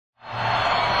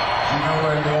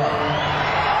where you are.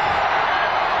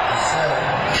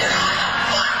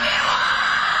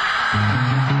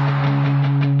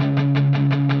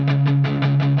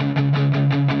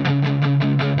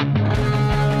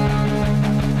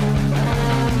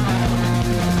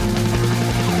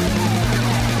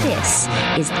 This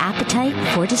is Appetite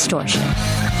for Distortion.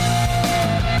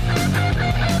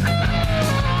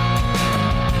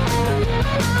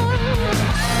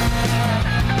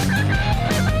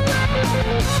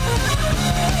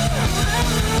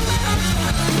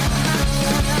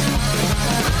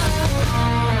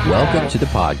 Welcome to the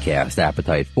podcast,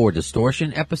 Appetite for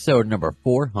Distortion, episode number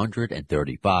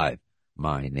 435.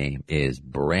 My name is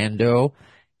Brando.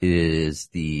 It is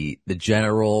the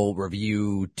General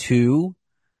Review 2,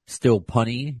 Still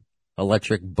Punny,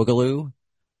 Electric Boogaloo,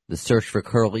 The Search for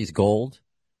Curly's Gold,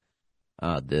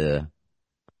 the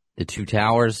Two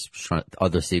Towers,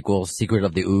 other sequels, Secret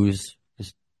of the Ooze.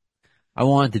 I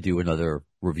wanted to do another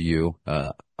review,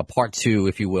 a part 2,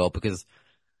 if you will, because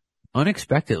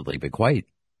unexpectedly, but quite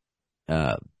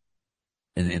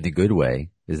in the good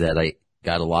way, is that I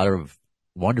got a lot of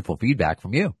wonderful feedback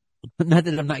from you. Not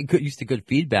that I'm not used to good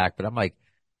feedback, but I'm like,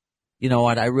 you know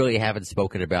what? I really haven't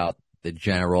spoken about the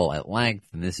General at length,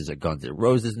 and this is a Guns N'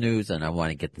 Roses news, and I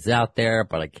want to get this out there,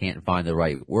 but I can't find the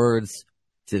right words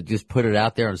to just put it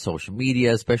out there on social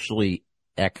media, especially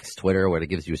X, Twitter, where it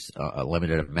gives you a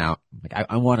limited amount. Like,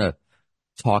 I want to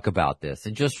talk about this,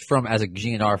 and just from as a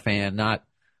GNR fan, not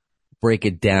break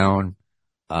it down.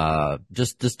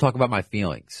 Just talk about my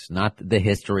feelings, not the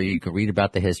history. You can read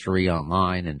about the history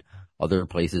online, and other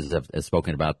places have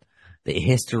spoken about the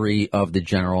history of the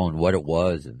General and what it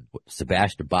was, and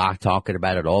Sebastian Bach talking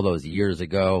about it all those years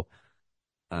ago.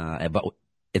 But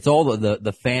it's all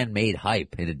the fan-made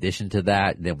hype in addition to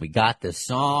that. And then we got this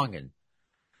song, and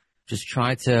just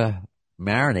trying to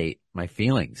marinate my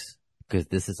feelings, because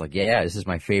this is like, yeah, this is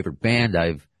my favorite band.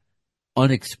 I've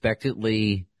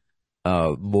unexpectedly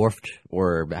morphed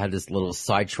or had this little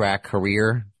sidetrack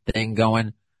career thing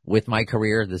going with my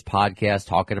career, this podcast,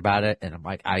 talking about it. And I'm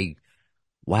like,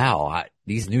 wow,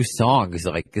 these new songs,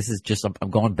 like, this is just, I'm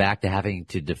going back to having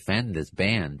to defend this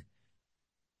band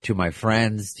to my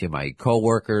friends, to my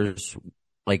coworkers,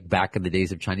 like back in the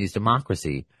days of Chinese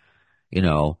democracy, you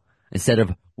know, instead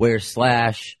of where's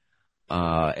Slash,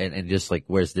 and just like,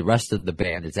 where's the rest of the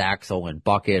band? It's Axl and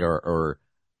Bucket or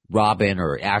Robin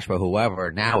or Ashba,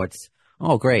 whoever. Now it's,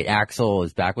 oh, great, Axl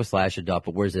is back with Slash and Duff,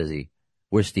 but where's Izzy?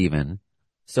 Where's Steven?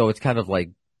 So it's kind of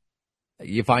like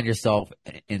you find yourself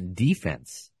in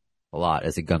defense a lot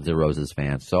as a Guns N' Roses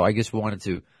fan. So I just wanted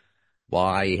to, while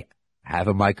I have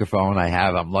a microphone,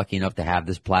 I'm lucky enough to have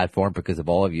this platform because of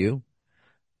all of you.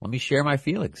 Let me share my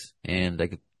feelings, and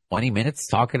like 20 minutes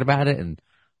talking about it, and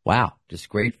wow, just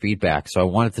great feedback. So I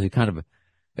wanted to kind of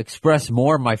express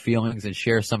more of my feelings and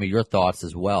share some of your thoughts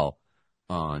as well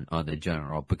on the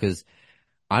General, because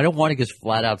I don't want to just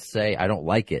flat out say I don't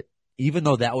like it, even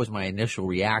though that was my initial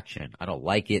reaction. I don't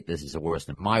like it. This is the worst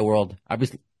in my world.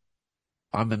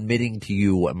 I'm admitting to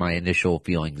you what my initial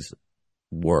feelings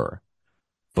were,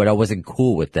 but I wasn't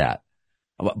cool with that.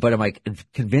 But I'm like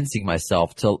convincing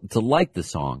myself to like the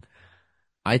song.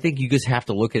 I think you just have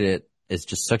to look at it as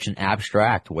just such an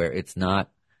abstract, where it's not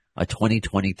a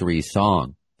 2023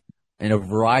 song in a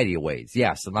variety of ways.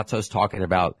 Yes, I'm not just talking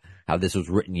about how this was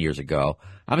written years ago.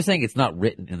 I'm saying it's not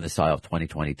written in the style of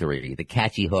 2023. The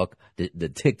catchy hook, the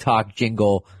TikTok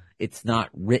jingle, it's not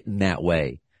written that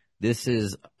way. This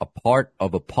is a part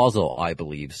of a puzzle, I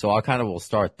believe. So I kind of will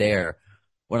start there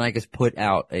when I just put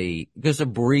out just a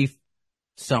brief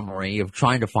summary of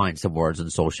trying to find some words on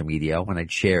social media when I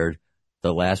shared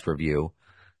the last review.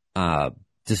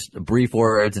 Just brief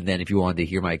words, and then if you wanted to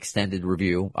hear my extended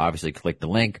review, obviously click the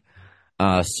link.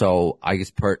 So I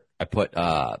put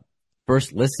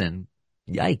first listen.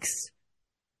 Yikes.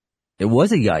 It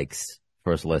was a yikes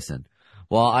first listen.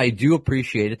 Well, I do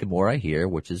appreciate it the more I hear,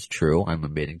 which is true. I'm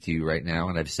admitting to you right now,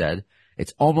 and I've said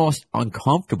it's almost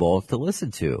uncomfortable to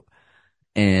listen to.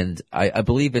 And I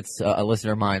believe it's a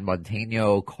listener of mine,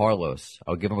 Montano Carlos.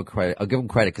 I'll give him credit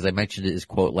because I mentioned his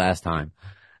quote last time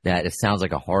that it sounds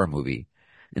like a horror movie.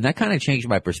 And that kind of changed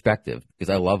my perspective,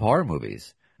 because I love horror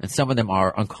movies, and some of them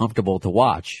are uncomfortable to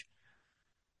watch.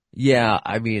 Yeah,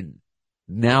 I mean,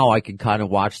 now I can kind of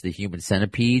watch The Human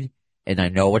Centipede, and I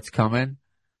know what's coming,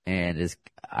 and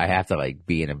I have to like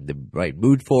be in the right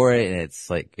mood for it, and it's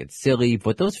silly.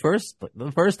 But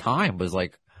the first time was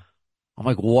like, I'm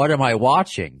like, what am I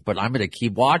watching? But I'm going to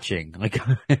keep watching. Like,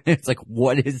 it's like,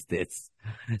 what is this?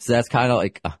 So that's kind of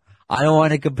like, I don't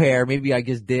want to compare. Maybe I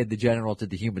just did the General to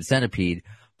The Human Centipede,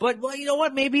 but well, you know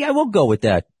what? Maybe I will go with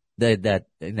that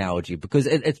analogy, because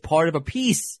it's part of a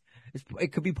piece.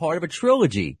 It could be part of a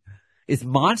trilogy. Is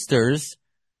Monsters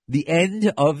the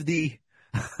end of the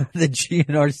the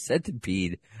GNR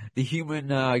centipede, the human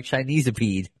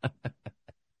Chineseipede?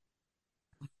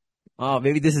 Oh,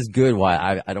 maybe this is good.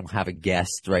 Why I don't have a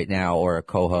guest right now or a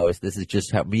co-host. This is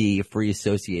just how me free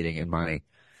associating in my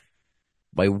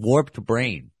warped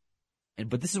brain.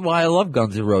 But this is why I love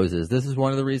Guns N' Roses. This is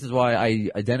one of the reasons why I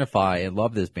identify and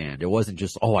love this band. It wasn't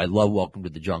just, oh, I love Welcome to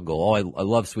the Jungle. Oh, I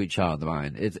love Sweet Child of the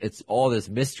Mine. It's all this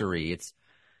mystery.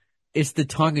 It's the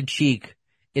tongue in cheek.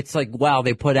 It's like, wow,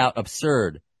 they put out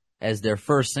Absurd as their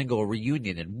first single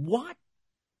reunion. And what?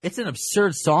 It's an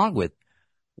absurd song with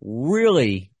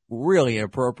really, really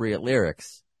inappropriate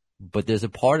lyrics. But there's a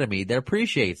part of me that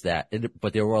appreciates that.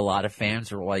 But there were a lot of fans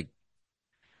who were like,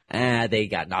 they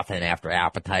got nothing after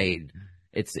Appetite.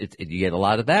 You get a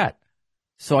lot of that.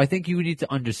 So I think you need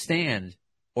to understand,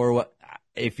 or what,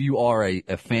 if you are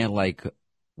a fan like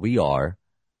we are,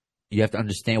 you have to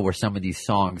understand where some of these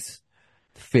songs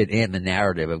fit in the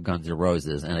narrative of Guns N'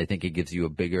 Roses. And I think it gives you a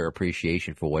bigger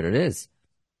appreciation for what it is.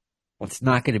 It's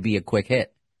not going to be a quick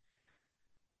hit.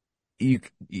 You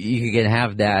can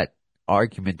have that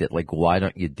argument that, like, why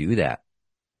don't you do that?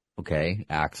 Okay.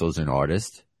 Axl's an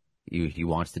artist. He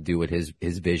wants to do it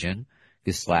his vision.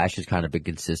 Because Slash has kind of been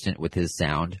consistent with his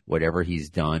sound, whatever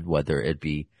he's done, whether it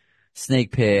be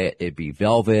Snake Pit, it be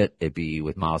Velvet, it be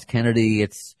with Miles Kennedy,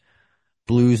 it's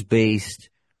blues based,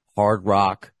 hard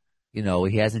rock. You know,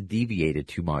 he hasn't deviated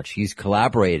too much. He's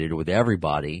collaborated with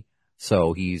everybody,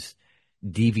 so he's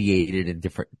deviated in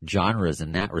different genres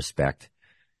in that respect.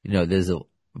 You know,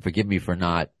 forgive me for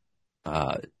not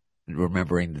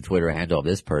remembering the Twitter handle of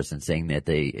this person saying that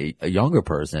a younger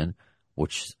person,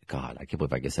 which, God, I can't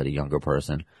believe I said a younger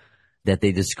person, that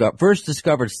they first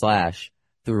discovered Slash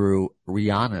through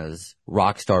Rihanna's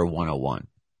Rockstar 101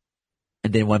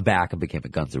 and then went back and became a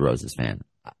Guns N' Roses fan.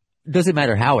 It doesn't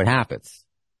matter how it happens.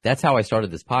 That's how I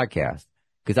started this podcast,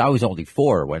 because I was only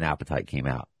 4 when Appetite came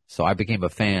out. So I became a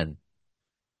fan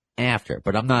after,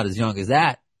 but I'm not as young as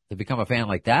that to become a fan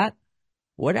like that.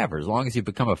 Whatever. As long as you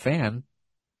become a fan,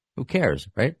 who cares,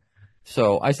 right?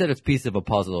 So I said it's a piece of a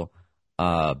puzzle.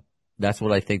 That's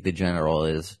what I think the general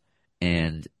is.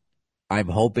 And I'm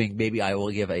hoping maybe I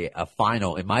will give a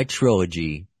final in my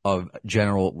trilogy of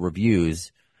general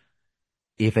reviews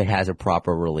if it has a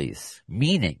proper release.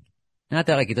 Meaning, not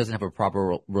that like it doesn't have a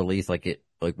proper release like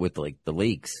with like the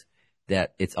leaks,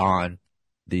 that it's on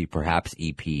the perhaps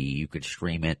EP, you could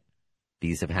stream it.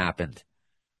 These have happened.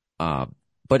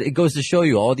 But it goes to show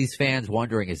you all these fans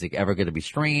wondering, is it ever going to be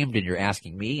streamed? And you're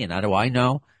asking me, and how do I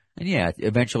know? And yeah,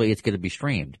 eventually it's going to be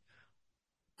streamed.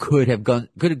 Could Guns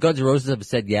N' Roses have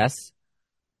said yes?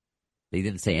 They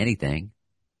didn't say anything.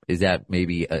 Is that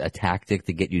maybe a tactic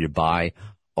to get you to buy?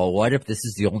 Or what if this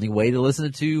is the only way to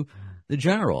listen to the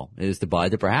general, is to buy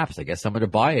the perhaps? I guess I'm going to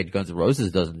buy it. Guns N'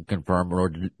 Roses doesn't confirm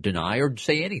or deny or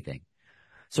say anything.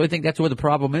 So I think that's where the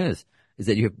problem is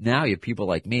that you have people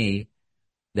like me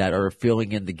that are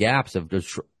filling in the gaps of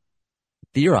just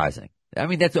theorizing. I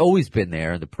mean, that's always been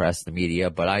there in the press, the media,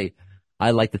 but I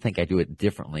like to think I do it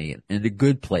differently in a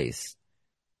good place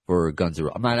for Guns N'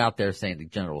 Roses. I'm not out there saying the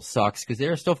general sucks, because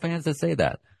there are still fans that say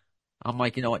that. I'm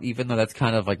like, you know what, even though that's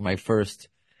kind of like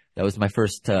that was my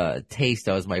first taste,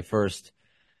 it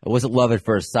wasn't love at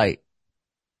first sight,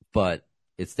 but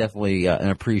it's definitely an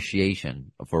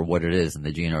appreciation for what it is in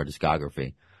the GNR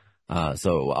discography.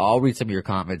 So I'll read some of your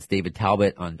comments. David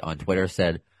Talbot on Twitter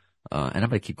said, and I'm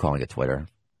going to keep calling it Twitter.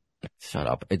 Shut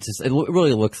up. It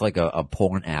really looks like a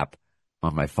porn app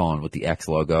on my phone with the X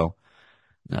logo.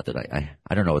 Not that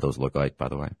I don't know what those look like, by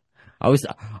the way. I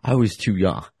was too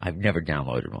young. I've never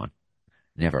downloaded one.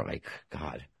 Never. Like,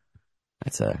 God,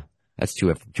 that's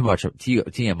too much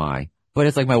TMI. But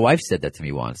it's like my wife said that to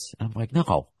me once. I'm like,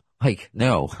 no, I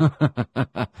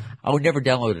would never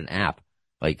download an app.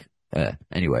 Like,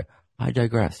 anyway, I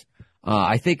digress.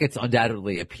 I think it's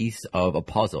undoubtedly a piece of a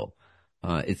puzzle.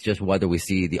 It's just whether we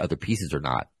see the other pieces or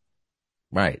not.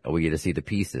 Right. Are we going to see the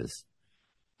pieces?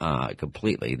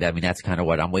 Completely. I mean, that's kind of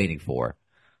what I'm waiting for.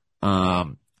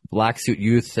 Black Suit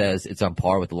Youth says it's on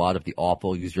par with a lot of the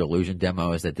awful Use Your Illusion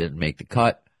demos that didn't make the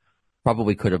cut.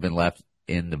 Probably could have been left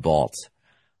in the vaults.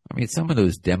 I mean, some of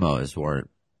those demos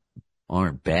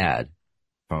aren't bad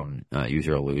from Use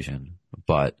Your Illusion,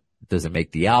 but does it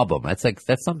make the album? That's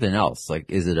something else.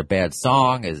 Like, is it a bad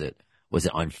song? Was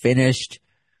it unfinished?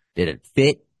 Did it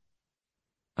fit?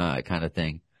 Kind of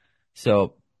thing.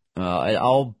 So,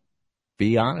 I'll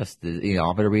be honest. You know,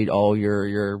 I'm going to read all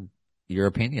your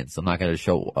opinions. I'm not going to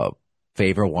show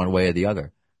favor one way or the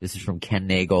other. This is from Ken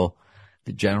Nagel.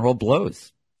 The general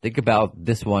blows. Think about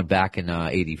this one back in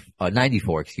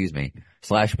 94, excuse me.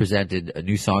 Slash presented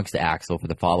new songs to Axl for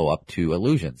the follow-up to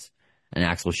Illusions, and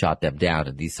Axl shot them down,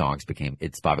 and these songs became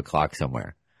It's 5 o'clock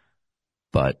somewhere.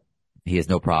 But he has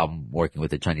no problem working with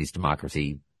the Chinese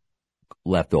Democracy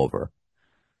leftover.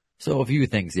 So a few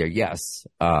things there. Yes,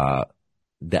 that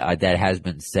has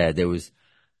been said. There was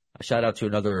a shout out to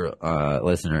another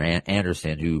listener,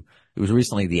 Anderson, who it was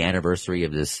recently the anniversary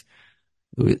of this.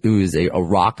 It was a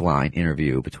rock line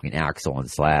interview between Axl and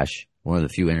Slash, one of the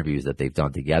few interviews that they've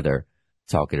done together,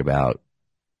 talking about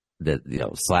that,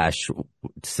 Slash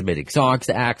submitting songs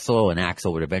to Axl, and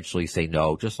Axl would eventually say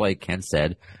no, just like Ken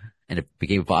said, and it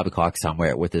became 5 o'clock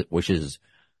somewhere with it, which is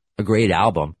a great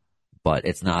album, but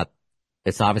it's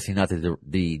obviously not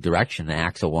the direction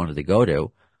that Axl wanted to go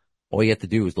to. All you have to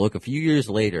do is look a few years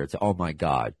later to Oh My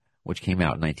God, which came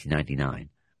out in 1999.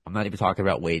 I'm not even talking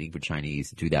about Waiting for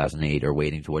Chinese in 2008 or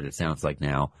Waiting to what it sounds like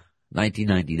now,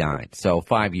 1999. So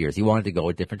 5 years. He wanted to go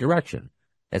a different direction.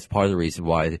 That's part of the reason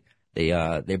why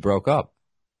they broke up.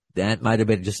 That might have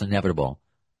been just inevitable.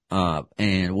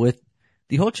 And with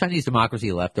the whole Chinese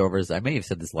Democracy leftovers, I may have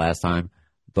said this last time,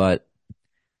 but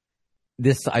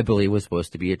this, I believe, was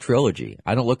supposed to be a trilogy.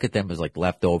 I don't look at them as like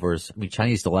leftovers. I mean,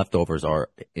 Chinese leftovers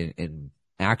are in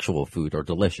actual food are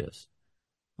delicious.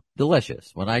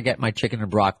 Delicious. When I get my chicken and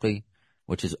broccoli,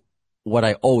 which is what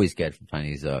I always get from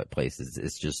Chinese places,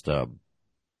 it's just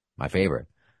my favorite.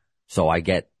 So I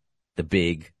get the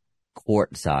big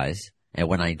quart size, and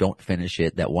when I don't finish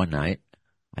it that one night,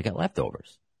 I got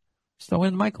leftovers. Just throw it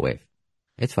in the microwave.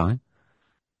 It's fine.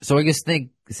 So I guess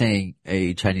saying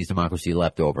a Chinese Democracy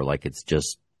leftover like it's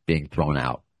just being thrown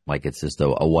out, like it's just a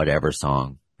whatever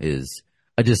song is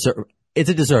it's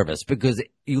a disservice, because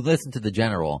you listen to the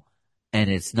general and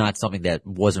it's not something that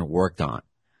wasn't worked on.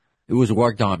 It was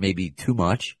worked on maybe too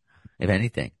much, if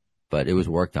anything, but it was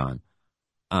worked on.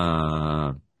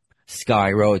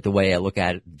 Sky wrote, the way I look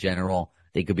at it in general,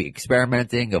 they could be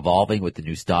experimenting, evolving with the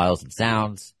new styles and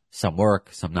sounds. Some work,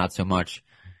 some not so much.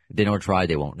 If they don't try,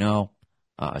 they won't know.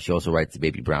 She also writes, the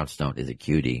baby brownstone is a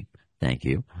cutie. Thank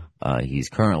you. He's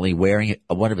currently wearing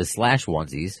one of his Slash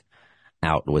onesies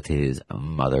out with his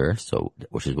mother,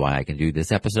 which is why I can do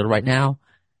this episode right now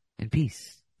in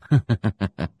peace.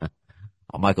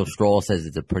 Michael Stroll says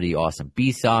it's a pretty awesome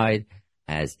B-side,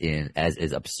 as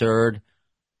is Absurd.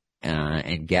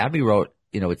 And Gabby wrote,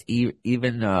 it's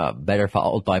even better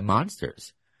followed by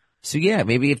Monsters. So yeah,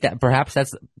 maybe perhaps,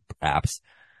 let's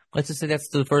just say that's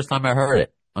the first time I heard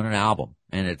it on an album,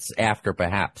 and it's after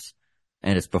Perhaps,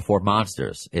 and it's before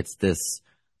Monsters. It's this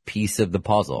piece of the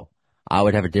puzzle. I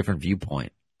would have a different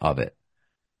viewpoint of it.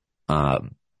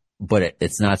 But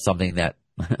it's not something that,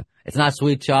 it's not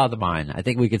Sweet Child of Mine. I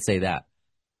think we could say that.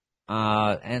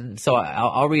 And so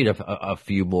I'll read a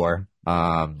few more.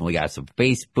 We got some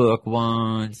Facebook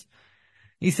ones.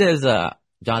 He says,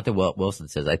 Jonathan Wilson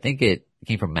says, I think it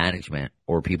came from management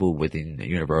or people within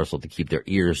Universal to keep their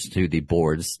ears to the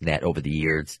boards net over the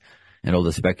years and all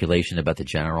the speculation about the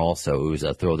general. So it was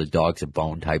a throw the dogs a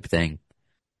bone type thing.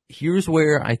 Here's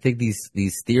where I think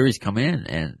these theories come in,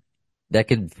 and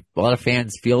a lot of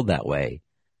fans feel that way.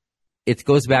 It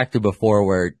goes back to before,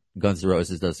 where Guns N'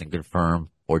 Roses doesn't confirm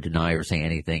or deny or say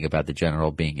anything about the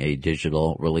general being a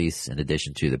digital release in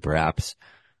addition to the Perhaps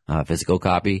physical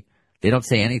copy. They don't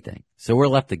say anything. So we're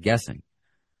left to guessing.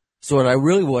 So what I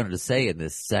really wanted to say in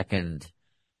this second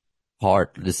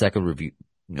part, the second review,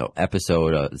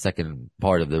 episode, the second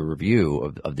part of the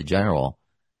review of the general,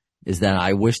 is that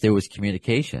I wish there was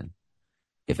communication.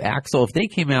 If they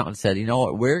came out and said, you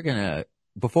know what,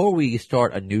 before we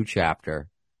start a new chapter,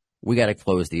 we got to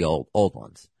close the old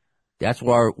ones. That's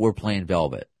why we're playing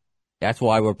Velvet. That's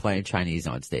why we're playing Chinese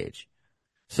on stage.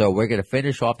 So we're going to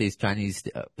finish off these Chinese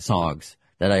songs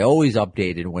that I always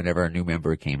updated whenever a new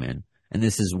member came in. And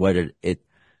this is what it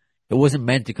wasn't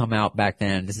meant to come out back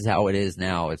then. This is how it is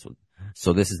now.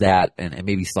 So this is that. And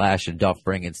maybe Slash and Duff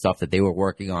bring in stuff that they were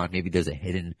working on. Maybe there's a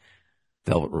hidden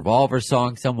Velvet Revolver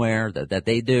song somewhere that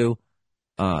they do,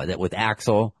 that with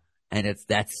Axl. And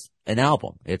that's an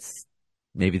album. It's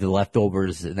maybe the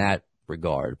leftovers in that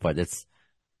regard, but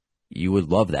you would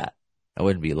love that. That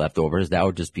wouldn't be leftovers. That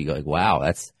would just be like, wow,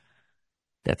 that's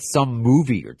some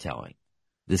movie you're telling.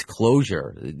 This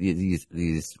closure,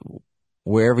 these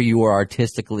wherever you are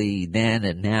artistically then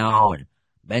and now, and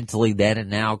mentally then and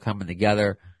now coming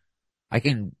together. I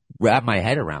can wrap my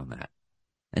head around that.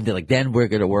 And then we're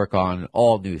going to work on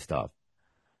all new stuff.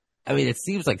 I mean, it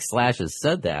seems like Slash has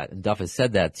said that, and Duff has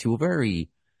said that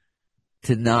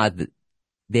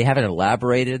they haven't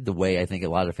elaborated the way I think a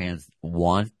lot of fans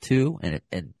want to,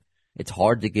 and it's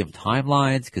hard to give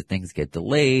timelines because things get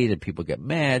delayed and people get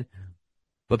mad.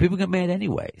 but people get mad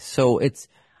anyway. So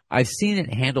I've seen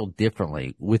it handled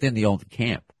differently within the own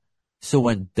camp. So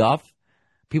when Duff,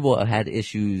 people have had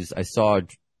issues, I saw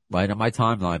right on my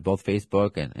timeline, both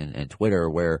Facebook and Twitter,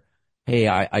 where, hey,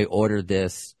 I ordered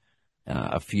this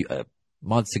a few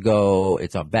months ago.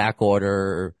 It's on back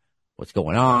order. What's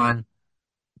going on?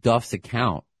 Duff's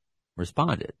account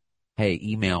responded, hey,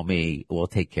 email me. We'll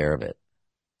take care of it.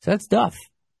 So that's Duff.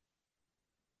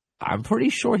 I'm pretty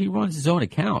sure he runs his own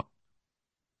account.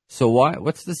 So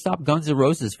what's to stop Guns N'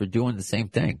 Roses for doing the same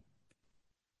thing?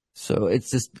 So it's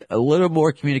just a little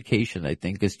more communication, I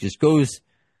think. It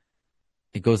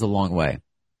goes a long way.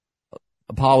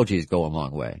 Apologies go a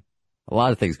long way. A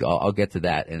lot of things go. I'll get to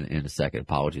that in a second.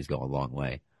 Apologies go a long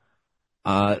way.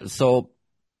 So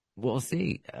we'll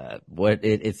see what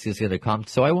it's just going to come.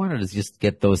 So I wanted to just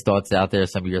get those thoughts out there,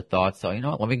 some of your thoughts. So you know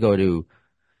what? Let me go to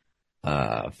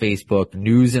Facebook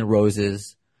News and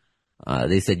Roses.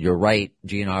 They said you're right.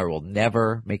 GNR will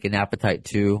never make an Appetite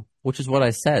 2, which is what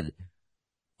I said.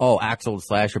 Oh, Axl and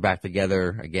Slash are back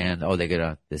together again. Oh,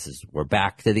 we're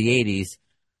back to the 80s.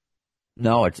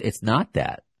 No, it's not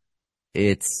that.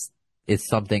 It's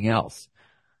something else.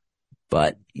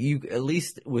 But at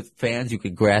least with fans, you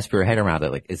can grasp your head around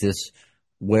it. Like,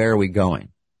 where are we going?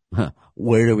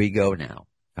 Where do we go now?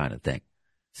 Kind of thing.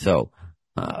 So,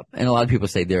 and a lot of people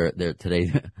say they're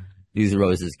today, News and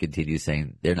Roses continue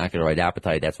saying they're not going to write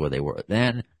Appetite. That's where they were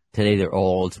then. Today they're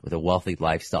old with a wealthy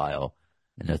lifestyle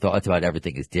and their thoughts about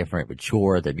everything is different,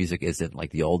 mature. Their music isn't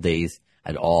like the old days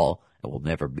at all. It will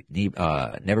never be.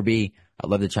 I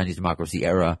love the Chinese Democracy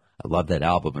era. I love that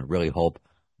album and really hope,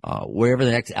 wherever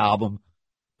the next album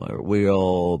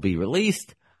will be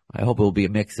released, I hope it will be a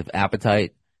mix of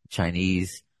Appetite,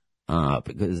 Chinese,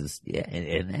 because, yeah,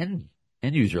 and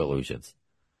User Illusions.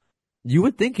 You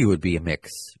would think it would be a mix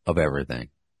of everything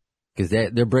because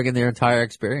they're bringing their entire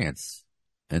experience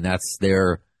and that's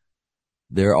their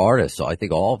artists. So I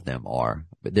think all of them are,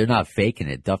 but they're not faking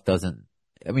it. Duff doesn't,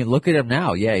 I mean, look at him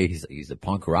now. Yeah, he's a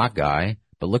punk rock guy,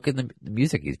 but look at the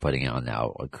music he's putting out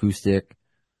now. Acoustic,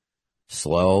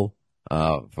 slow,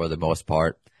 for the most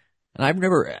part. And I've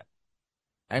never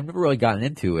really gotten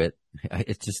into it.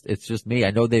 It's just me.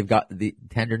 I know they've got the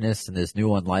tenderness and this new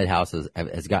one, Lighthouse,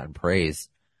 has gotten praise,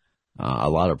 a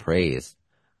lot of praise.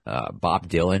 Bob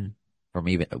Dylan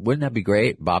wouldn't that be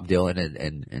great? Bob Dylan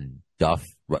and Duff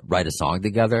write a song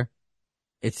together.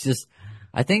 It's just,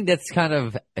 I think that's kind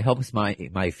of helps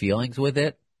my feelings with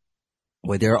it.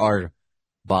 Where there are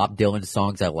Bob Dylan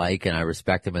songs I like and I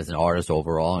respect him as an artist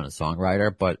overall and a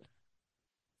songwriter, but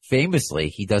famously,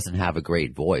 he doesn't have a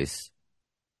great voice.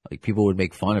 Like people would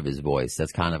make fun of his voice.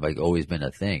 That's kind of like always been a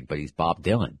thing, but he's Bob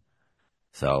Dylan.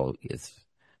 So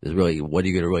there's really, what are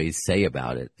you going to really say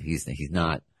about it? He's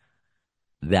not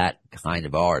that kind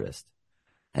of artist.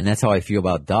 And that's how I feel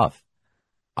about Duff.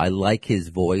 I like his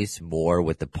voice more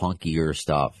with the punkier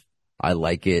stuff. I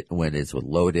like it when it's with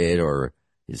Loaded or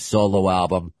his solo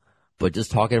album, but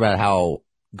just talking about how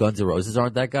Guns N' Roses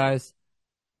aren't that guys,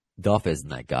 Duff isn't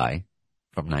that guy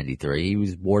from 93. He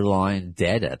was borderline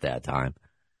dead at that time.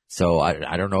 So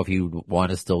I don't know if he would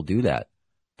want to still do that,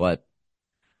 but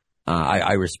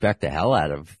I respect the hell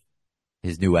out of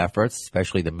his new efforts,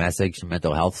 especially the message, the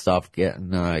mental health stuff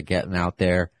getting out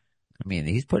there. I mean,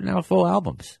 he's putting out full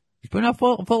albums. He's putting out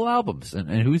full albums. And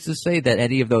who's to say that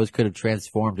any of those could have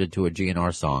transformed into a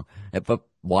GNR song? But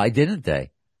why didn't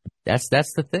they? That's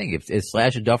the thing. If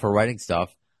Slash and Duff are writing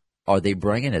stuff, are they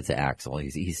bringing it to Axl?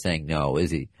 He's saying no.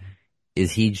 Is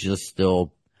he just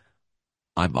still,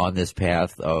 I'm on this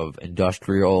path of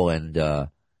industrial and,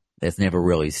 it's never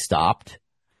really stopped,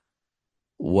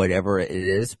 whatever it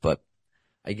is. But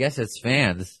I guess as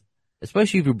fans,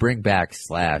 especially if you bring back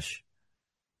Slash,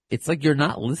 it's like you're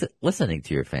not listening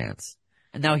to your fans.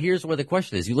 And now here's where the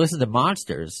question is. You listen to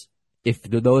Monsters, if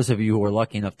those of you who are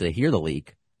lucky enough to hear the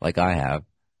leak, like I have,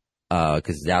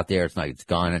 because it's out there, it's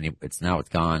gone, it's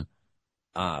gone,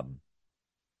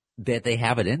 that they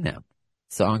have it in them.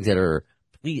 Songs that are,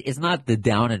 it's not the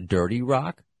down and dirty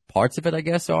rock. Parts of it, I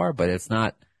guess, are, but it's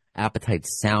not Appetite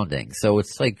sounding. So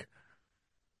it's like,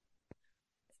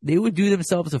 they would do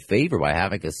themselves a favor by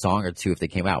having a song or two if they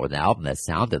came out with an album that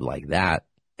sounded like that.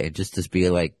 And just to be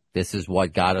like, this is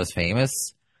what got us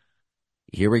famous.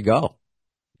 Here we go.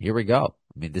 I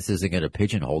mean, this isn't going to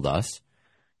pigeonhole us.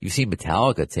 You see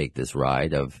Metallica take this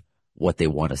ride of what they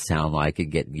want to sound like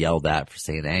and get yelled at for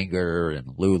saying Anger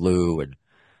and Lulu. And,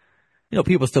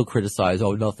 people still criticize,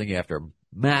 nothing after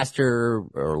Master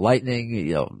or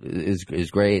Lightning,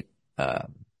 is great.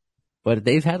 But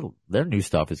they've had, their new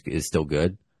stuff is still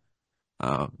good.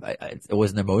 It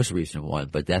wasn't the most recent one,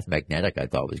 but Death Magnetic I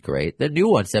thought was great. The new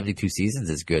one, 72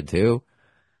 Seasons, is good too.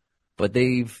 but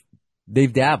they've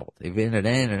dabbled. They've been in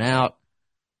and out.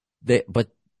 But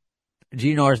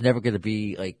GNR is never going to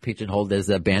be like pigeonholed as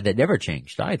a band that never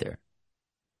changed either.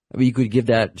 I mean, you could give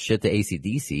that shit to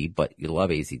AC/DC, but you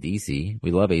love AC/DC.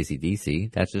 We love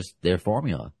AC/DC. That's just their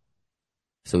formula.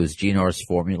 So is GNR's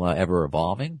formula ever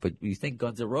evolving? But you think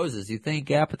Guns N' Roses, you think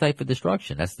Appetite for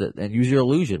Destruction. And Use Your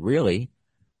Illusion, really.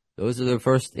 Those are the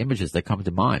first images that come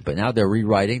to mind. But now they're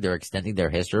rewriting, they're extending their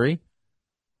history.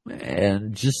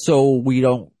 And just so we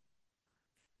don't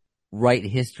write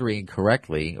history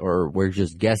incorrectly, or we're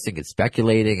just guessing and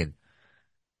speculating, and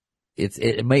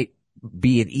it might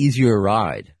be an easier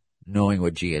ride knowing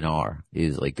what GNR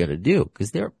is like going to do,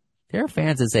 because there are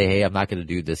fans that say, "Hey, I'm not going to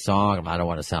do this song. I don't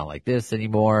want to sound like this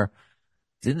anymore."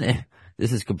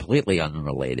 This is completely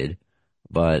unrelated,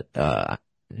 but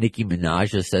Nicki Minaj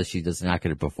just says she's not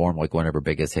going to perform like one of her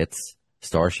biggest hits,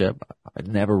 Starship.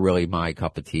 Never really my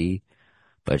cup of tea,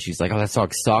 but she's like, "Oh, that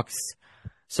song sucks."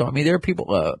 So, I mean, there are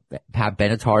people, Pat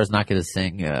Benatar is not going to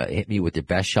sing, Hit Me With Your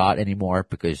Best Shot anymore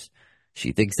because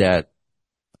she thinks that,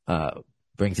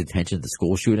 brings attention to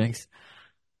school shootings.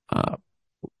 That's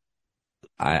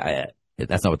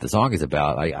not what the song is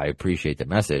about. I appreciate the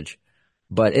message,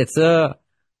 but it's,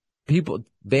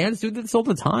 bands do this all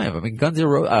the time. I mean,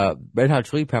 Red Hot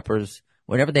Chili Peppers,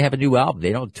 whenever they have a new album,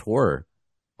 they don't tour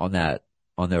on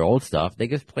their old stuff. They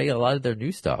just play a lot of their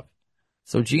new stuff.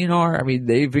 So GNR, I mean,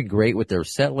 they've been great with their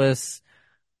set lists.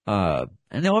 And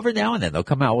they'll every now and then they'll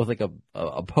come out with like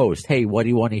a post. Hey, what do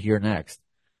you want to hear next?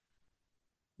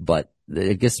 But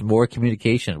it gets more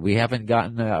communication. We haven't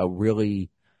gotten a really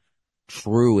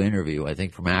true interview, I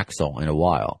think, from Axl in a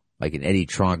while, like an Eddie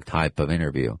Trunk type of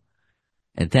interview.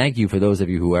 And thank you for those of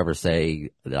you who ever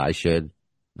say that I should,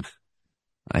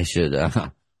 it's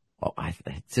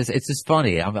just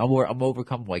funny. I'm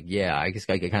overcome. Like, yeah, I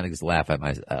kind of just laugh at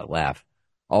my, laugh.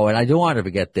 Oh, and I don't want to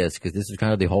forget this because this is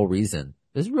kind of the whole reason.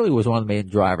 This really was one of the main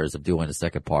drivers of doing the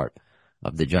second part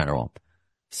of the General.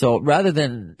 So rather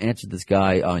than answer this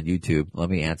guy on YouTube, let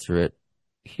me answer it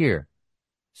here.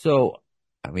 So,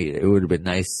 I mean, it would have been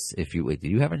nice if do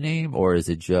you have a name or is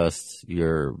it just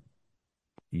your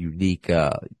unique,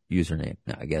 username?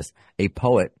 No, I guess a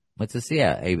poet. Let's just see.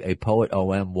 Yeah, a poet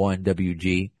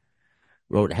OM1WG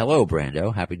wrote, "Hello,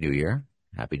 Brando. Happy New Year.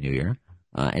 Happy New Year.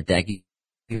 And thank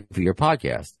you for your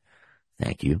podcast.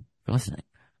 Thank you for listening.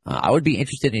 I would be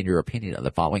interested in your opinion on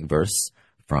the following verse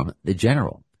from The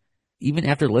General. Even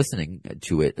after listening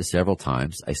to it several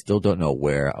times, I still don't know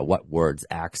what words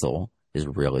Axl is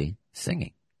really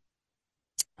singing."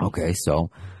 Okay,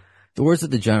 so the words of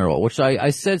The General, which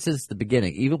I said since the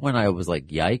beginning, even when I was like,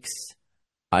 yikes,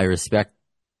 I respect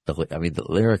the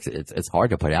lyrics. It's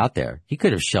hard to put out there. He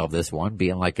could have shelved this one,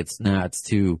 being like, it's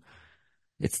too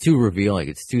revealing.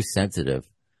 It's too sensitive.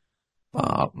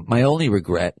 My only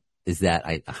regret is that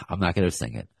I'm not going to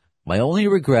sing it. My only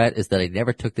regret is that I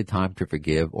never took the time to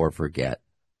forgive or forget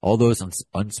all those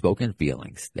unspoken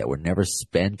feelings that were never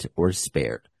spent or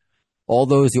spared. All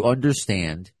those who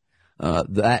understand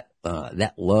that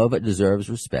love deserves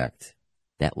respect.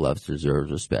 That love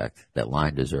deserves respect. That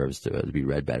line deserves to be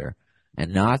read better,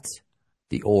 and not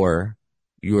your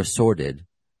sordid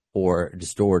or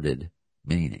distorted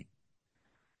meaning.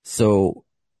 So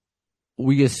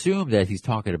we assume that he's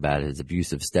talking about his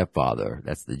abusive stepfather.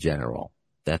 That's The General.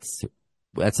 That's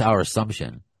our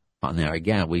assumption on there.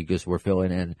 Again, we're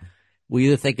filling in. We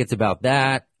either think it's about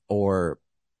that or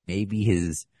maybe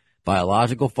his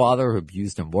biological father who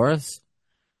abused him worse.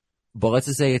 But let's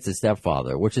just say it's his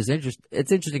stepfather, which is interesting.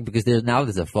 It's interesting because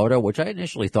there's a photo, which I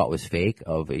initially thought was fake,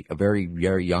 of a very,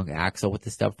 very young Axl with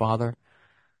his stepfather.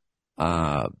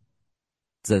 So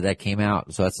that came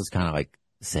out. So that's just kind of like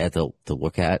sad to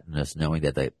look at, and just knowing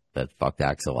that fucked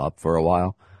Axl up for a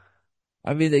while.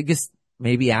 I mean, I guess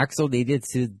maybe Axl needed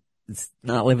to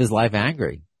not live his life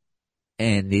angry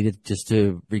and needed just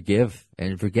to forgive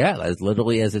and forget, as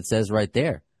literally as it says right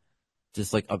there.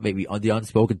 Just like maybe on the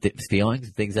unspoken feelings,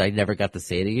 things that I never got to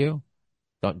say to you.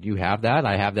 Don't you have that?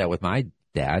 I have that with my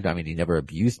dad. I mean, he never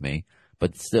abused me,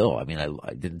 but still, I mean,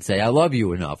 I didn't say I love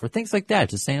you enough or things like that.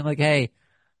 Just saying like, hey,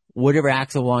 whatever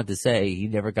Axl wanted to say, he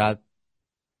never got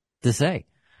to say.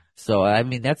 So, I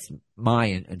mean, that's my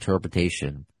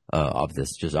interpretation of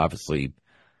this. Just obviously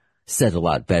said a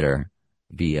lot better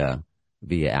via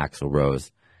Axl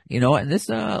Rose. You know, and this,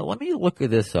 let me look at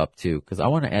this up too, because I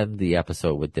want to end the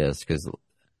episode with this, because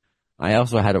I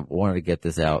also wanted to get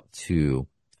this out too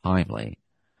timely,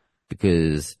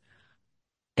 because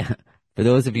for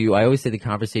those of you, I always say the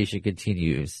conversation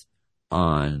continues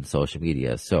on social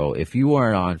media. So if you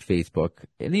are on Facebook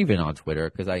and even on Twitter,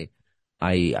 because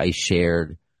I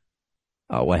shared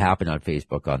what happened on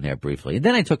Facebook on there briefly. And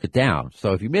then I took it down.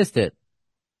 So if you missed it,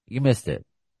 you missed it.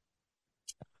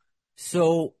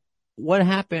 So what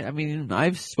happened? I mean,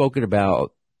 I've spoken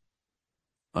about,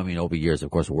 over years,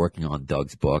 of course, working on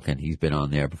Doug's book, and he's been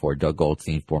on there before. Doug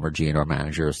Goldstein, former GNR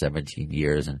manager, 17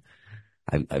 years. And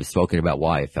I've spoken about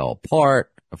why it fell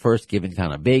apart. First giving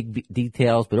kind of vague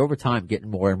details, but over time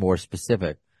getting more and more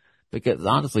specific. Because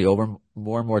honestly, over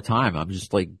more and more time, I'm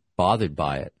just like bothered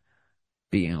by it.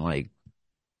 Being like,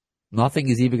 nothing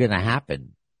is even going to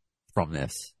happen from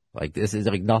this. Like, this is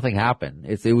like nothing happened.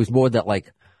 It was more that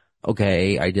like,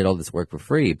 okay, I did all this work for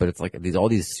free, but it's like all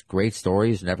these great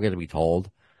stories never going to be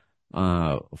told.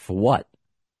 For what?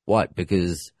 What?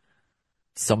 Because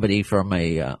somebody from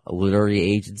a literary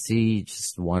agency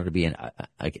just wanted to be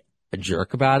a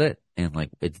jerk about it, and like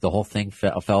the whole thing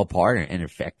fell apart and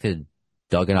affected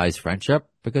Doug and I's friendship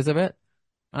because of it.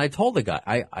 And I told the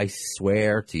guy, I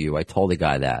swear to you, I told the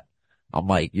guy that. I'm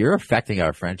like, you're affecting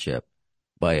our friendship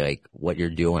by like what you're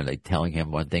doing, like telling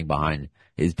him one thing behind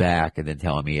his back and then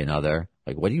telling me another.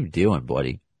 Like, what are you doing,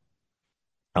 buddy?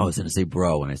 I was going to say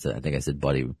bro when I think I said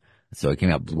buddy. So it came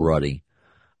out bloody.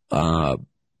 So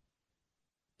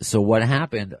what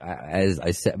happened, as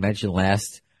I mentioned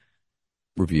last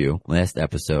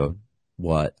episode,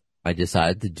 what I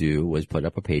decided to do was put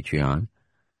up a Patreon.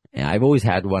 And I've always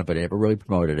had one, but I never really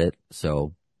promoted it.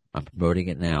 So I'm promoting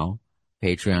it now.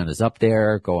 Patreon is up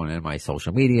there, going in my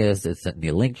social medias. It's sent me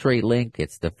a Linktree link.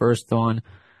 It's the first one,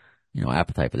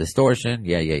 Appetite for Distortion.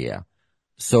 Yeah.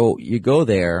 So you go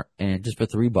there, and just for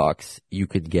 $3, you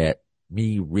could get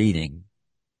me reading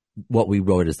what we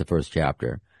wrote as the first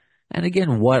chapter. And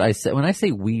again, what I said, when I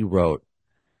say we wrote,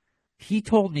 he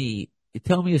told me,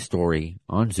 tell me a story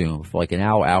on Zoom for like an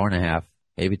hour, hour and a half,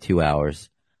 maybe 2 hours.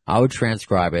 I would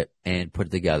transcribe it and put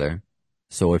it together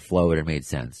so it flowed and made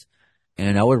sense.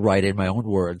 And I would write in my own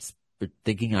words,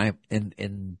 thinking I'm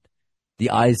in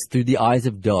through the eyes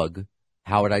of Doug,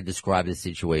 how would I describe the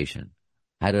situation?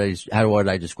 How would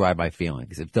I describe my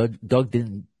feelings? If Doug I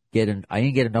didn't get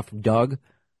enough from Doug,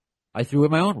 I threw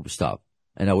in my own stuff,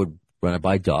 and I would run it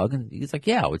by Doug, and he's like,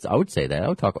 yeah, I would say that. I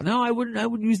would talk. No, I wouldn't. I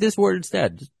would use this word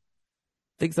instead. Just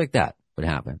things like that would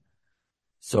happen.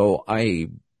 So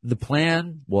the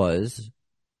plan was,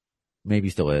 maybe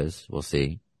still is, we'll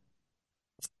see,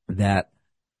 that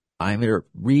I'm going to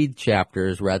read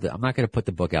chapters I'm not going to put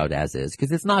the book out as is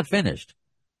because it's not finished.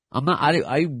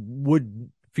 I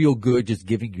would feel good just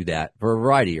giving you that for a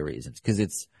variety of reasons because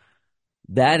is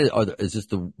just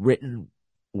the written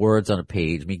words on a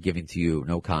page, me giving to you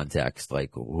no context.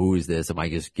 Like, who is this? Am I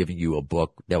just giving you a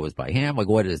book that was by him? Like,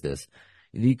 what is this?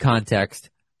 You need context.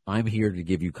 I'm here to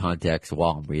give you context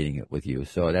while I'm reading it with you.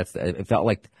 So it felt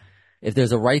like if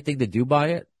there's a right thing to do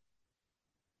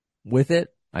with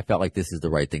it, I felt like this is the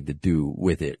right thing to do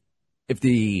with it. If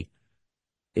the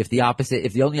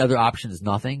only other option is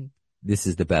nothing, this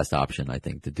is the best option, I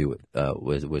think, to do it,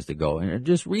 was to go and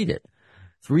just read it.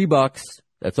 $3.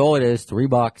 That's all it is.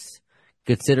 $3.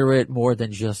 Consider it more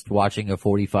than just watching a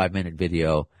 45-minute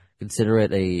video. Consider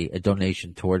it a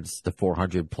donation towards the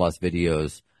 400 plus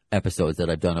episodes that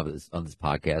I've done on this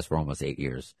podcast for almost 8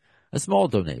 years. A small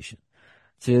donation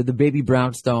to the Baby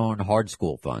Brownstone Hard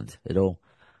School Fund. It'll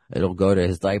go to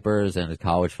his diapers and his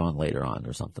college fund later on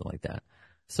or something like that.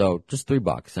 So just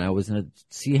 $3. And I was going to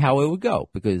see how it would go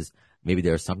because maybe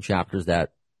there are some chapters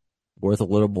that worth a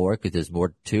little more because there's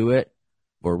more to it,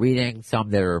 more reading,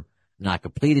 some that are not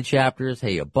completed chapters.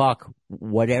 Hey, $1,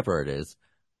 whatever it is.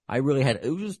 It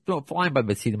was just flying by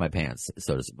the seat of my pants,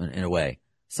 so to speak, in a way.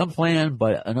 Some plan,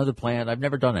 but another plan. I've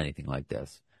never done anything like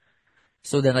this.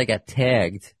 So then I got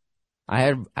tagged. I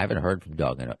haven't heard from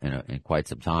Doug in quite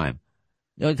some time.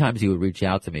 The only times he would reach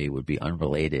out to me would be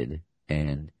unrelated,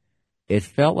 and it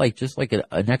felt like just like an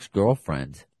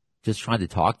ex-girlfriend just trying to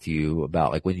talk to you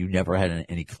about like when you never had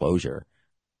any closure.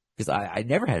 Because I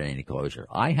never had any closure.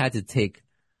 I had to take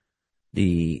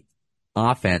the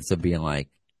offense of being like,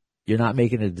 you're not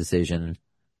making a decision.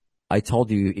 I told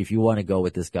you if you want to go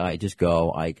with this guy, just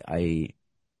go. I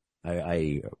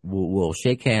will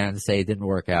shake hands, say it didn't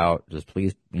work out. Just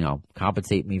please,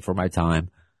 compensate me for my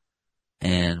time,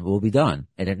 and we'll be done.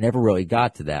 And it never really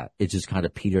got to that. It just kind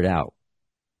of petered out.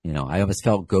 I almost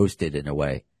felt ghosted in a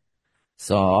way.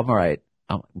 So I'm all right.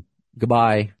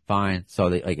 Goodbye. Fine.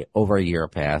 So over a year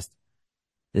passed.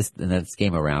 And then this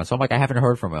came around. So I'm like, I haven't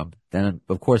heard from him. Then,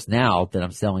 of course, now that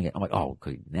I'm selling it, I'm like, oh,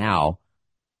 okay, now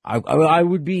I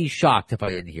would be shocked if I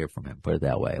didn't hear from him. Put it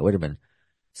that way. I would have been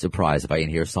surprised if I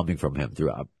didn't hear something from him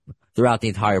throughout the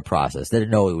entire process. Didn't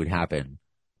know it would happen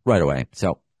right away.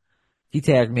 So he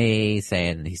tagged me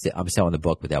saying I'm selling the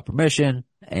book without permission.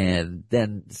 And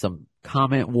then some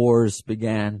comment wars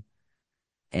began,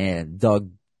 and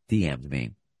Doug DM'd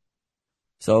me.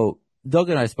 So Doug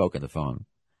and I spoke on the phone.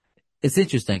 It's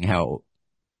interesting how,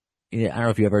 I don't know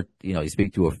if you ever, you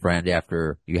speak to a friend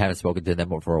after you haven't spoken to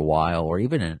them for a while, or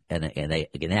even an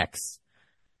ex,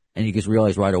 and you just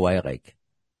realize right away, like,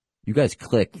 you guys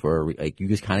click you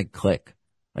just kind of click.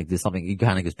 Like, there's something you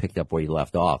kind of just picked up where you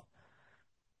left off.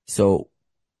 So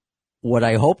what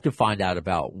I hope to find out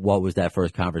about what was that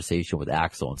first conversation with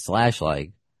Axel and Slash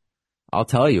like, I'll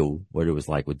tell you what it was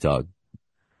like with Doug.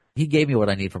 He gave me what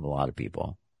I need from a lot of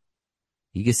people.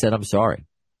 He just said, I'm sorry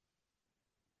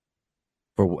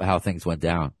for how things went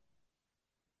down.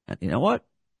 And you know what?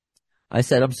 I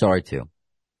said, I'm sorry too.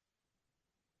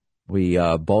 We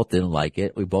both didn't like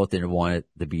it. We both didn't want it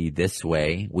to be this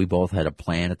way. We both had a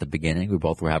plan at the beginning. We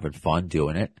both were having fun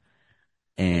doing it.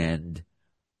 And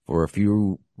for a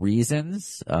few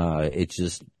reasons, it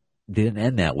just didn't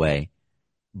end that way.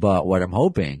 But what I'm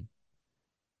hoping,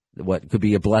 what could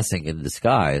be a blessing in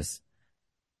disguise,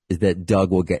 is that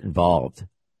Doug will get involved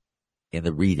in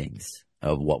the readings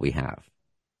of what we have.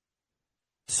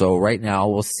 So right now,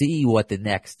 we'll see what the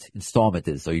next installment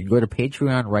is. So you can go to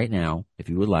Patreon right now, if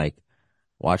you would like.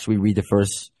 Watch me read the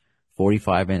first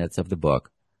 45 minutes of the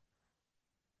book.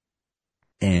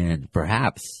 And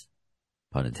perhaps,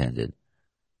 pun intended,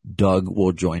 Doug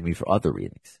will join me for other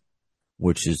readings,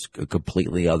 which is a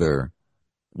completely other,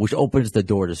 which opens the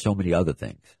door to so many other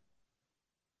things.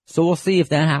 So we'll see if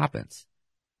that happens.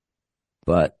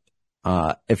 But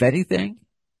if anything,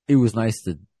 it was nice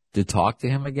to talk to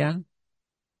him again.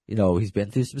 He's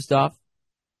been through some stuff,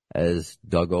 as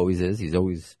Doug always is. He's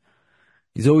always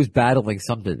battling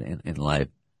something in life.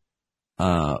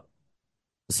 So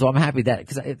I'm happy that,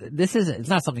 because it's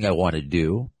not something I want to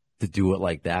do it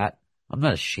like that. I'm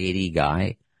not a shady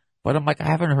guy, but I'm like, I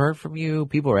haven't heard from you.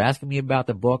 People are asking me about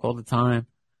the book all the time.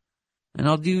 And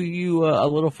I'll do you a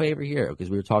little favor here, because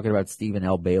we were talking about Stephen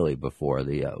L. Bailey before,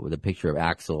 with a picture of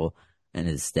Axel and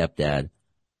his stepdad,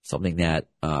 something that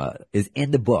is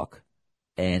in the book.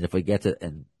 And if we get to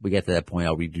that point,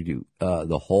 I'll read you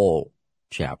the whole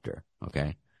chapter.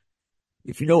 Okay.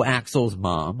 If you know Axel's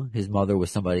mom, his mother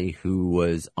was somebody who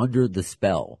was under the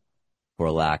spell, for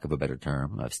a lack of a better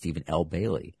term, of Stephen L.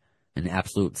 Bailey, an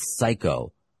absolute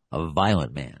psycho, a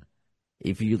violent man.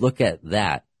 If you look at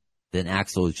that, then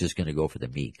Axel is just going to go for the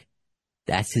meek.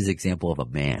 That's his example of a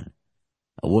man.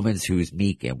 A woman who's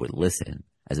meek and would listen,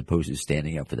 as opposed to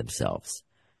standing up for themselves.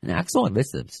 And Axel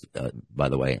admits this, by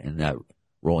the way, in that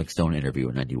Rolling Stone interview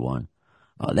in 91.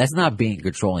 That's not being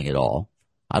controlling at all.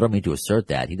 I don't mean to assert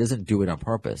that. He doesn't do it on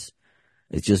purpose.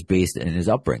 It's just based in his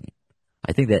upbringing.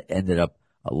 I think that ended up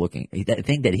I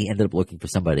think that he ended up looking for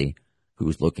somebody who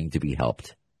was looking to be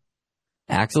helped.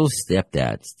 Axel's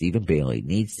stepdad, Stephen Bailey,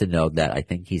 needs to know that I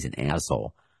think he's an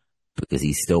asshole because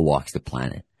he still walks the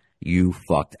planet. You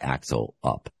fucked Axel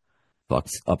up.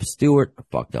 Fucked up Stuart,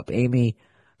 fucked up Amy.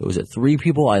 Those are three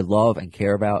people I love and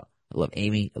care about. I love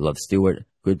Amy, I love Stuart,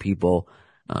 good people,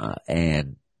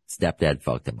 and stepdad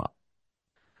fucked him up.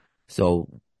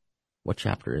 So, what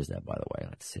chapter is that, by the way?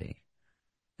 Let's see.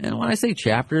 And when I say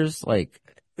chapters, like,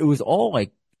 it was all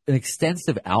like an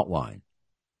extensive outline,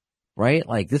 right?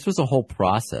 Like, this was a whole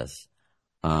process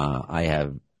I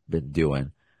have been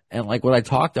doing. And like, when I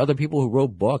talked to other people who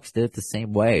wrote books, did it the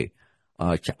same way.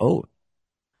 That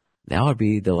would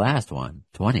be the last one,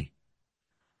 20.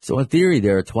 So in theory,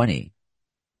 there are 20.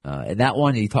 And that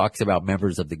one, he talks about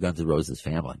members of the Guns N' Roses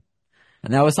family.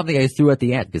 And that was something I threw at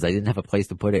the end because I didn't have a place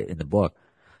to put it in the book.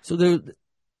 So the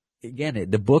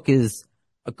book is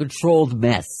a controlled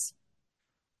mess.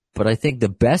 But I think the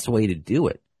best way to do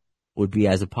it would be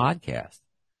as a podcast.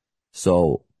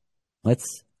 So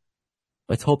let's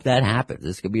hope that happens.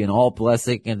 This could be an all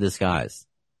blessing in disguise.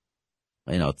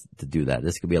 To do that.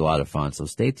 This could be a lot of fun. So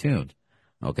stay tuned.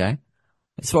 Okay?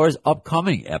 As far as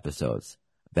upcoming episodes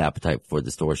of Appetite for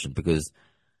Distortion, because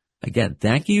again,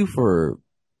 thank you for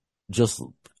just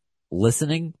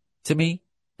listening to me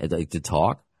and like to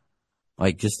talk.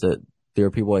 There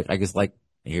are people I just like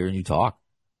hearing you talk.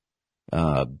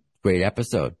 Great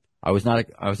episode. I was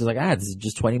just like, this is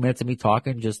just 20 minutes of me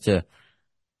talking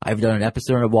I haven't done an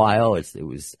episode in a while. It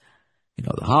was,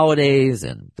 the holidays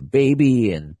and the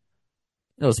baby and,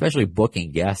 especially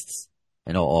booking guests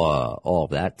and all of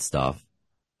that stuff.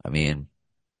 I mean,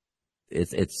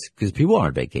 it's because people are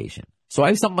on vacation. So I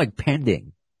have something like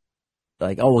pending.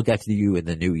 Like, we'll get to you in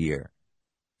the new year.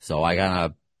 So I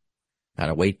gotta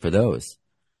wait for those.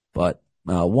 But,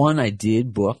 one I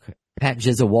did book, Pat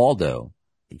Gesualdo,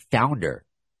 the founder,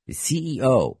 the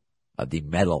CEO of the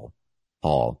Metal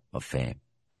Hall of Fame.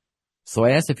 So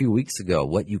I asked a few weeks ago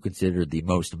what you consider the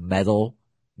most metal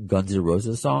Guns N'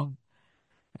 Roses song.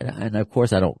 And of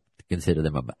course, I don't consider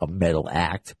them a metal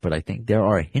act, but I think there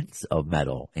are hints of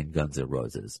metal in Guns N'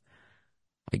 Roses.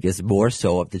 I guess more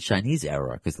so of the Chinese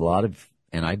era, because a lot of,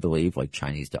 and I believe like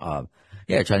Chinese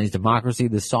Democracy,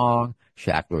 the song,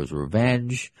 Shackler's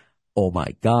Revenge, Oh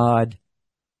My God.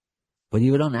 But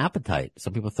even on Appetite,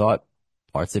 some people thought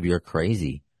parts of You're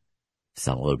Crazy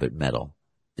sound a little bit metal.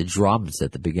 The drums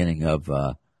at the beginning of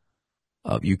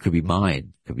You Could Be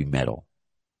Mine could be metal.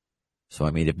 So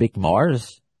I mean, if Mick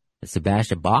Mars and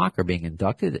Sebastian Bach are being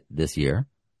inducted this year,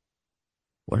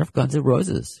 what if Guns N'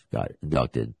 Roses got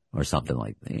inducted or something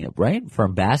like that? You know, right? For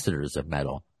ambassadors of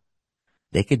metal,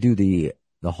 they could do the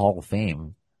Hall of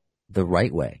Fame the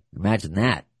right way. Imagine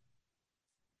that.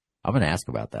 I'm going to ask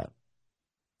about that.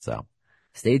 So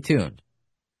stay tuned.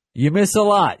 You miss a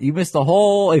lot. You missed the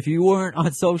whole, if you weren't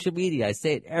on social media, I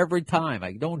say it every time.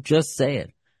 I don't just say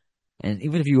it. And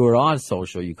even if you were on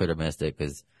social, you could have missed it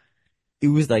because it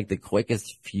was like the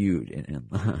quickest feud.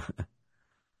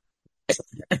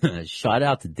 And shout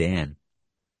out to Dan,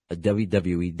 a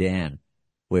WWE Dan,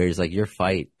 where it's like your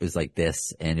fight was like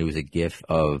this, and it was a gif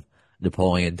of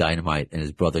Napoleon Dynamite and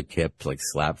his brother Kip like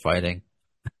slap fighting.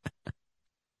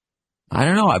 I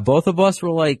don't know. Both of us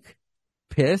were like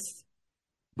pissed,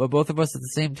 but both of us at the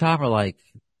same time are like,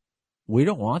 we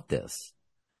don't want this.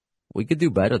 We could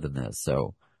do better than this.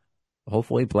 So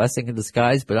hopefully blessing in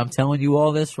disguise, but I'm telling you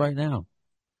all this right now.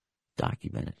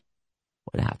 Document it.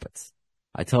 What happens?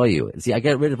 I tell you. See, I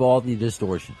get rid of all the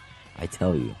distortion. I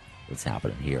tell you what's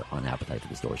happening here on Appetite for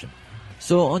Distortion.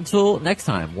 So until next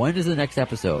time, when is the next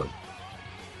episode?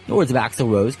 The words of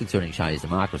Axl Rose concerning Chinese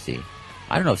democracy.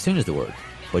 I don't know if soon is the word,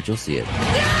 but you'll see it.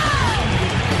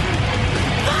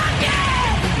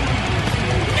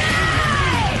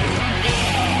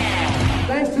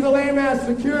 Thanks to the lame ass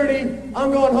security,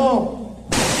 I'm going home.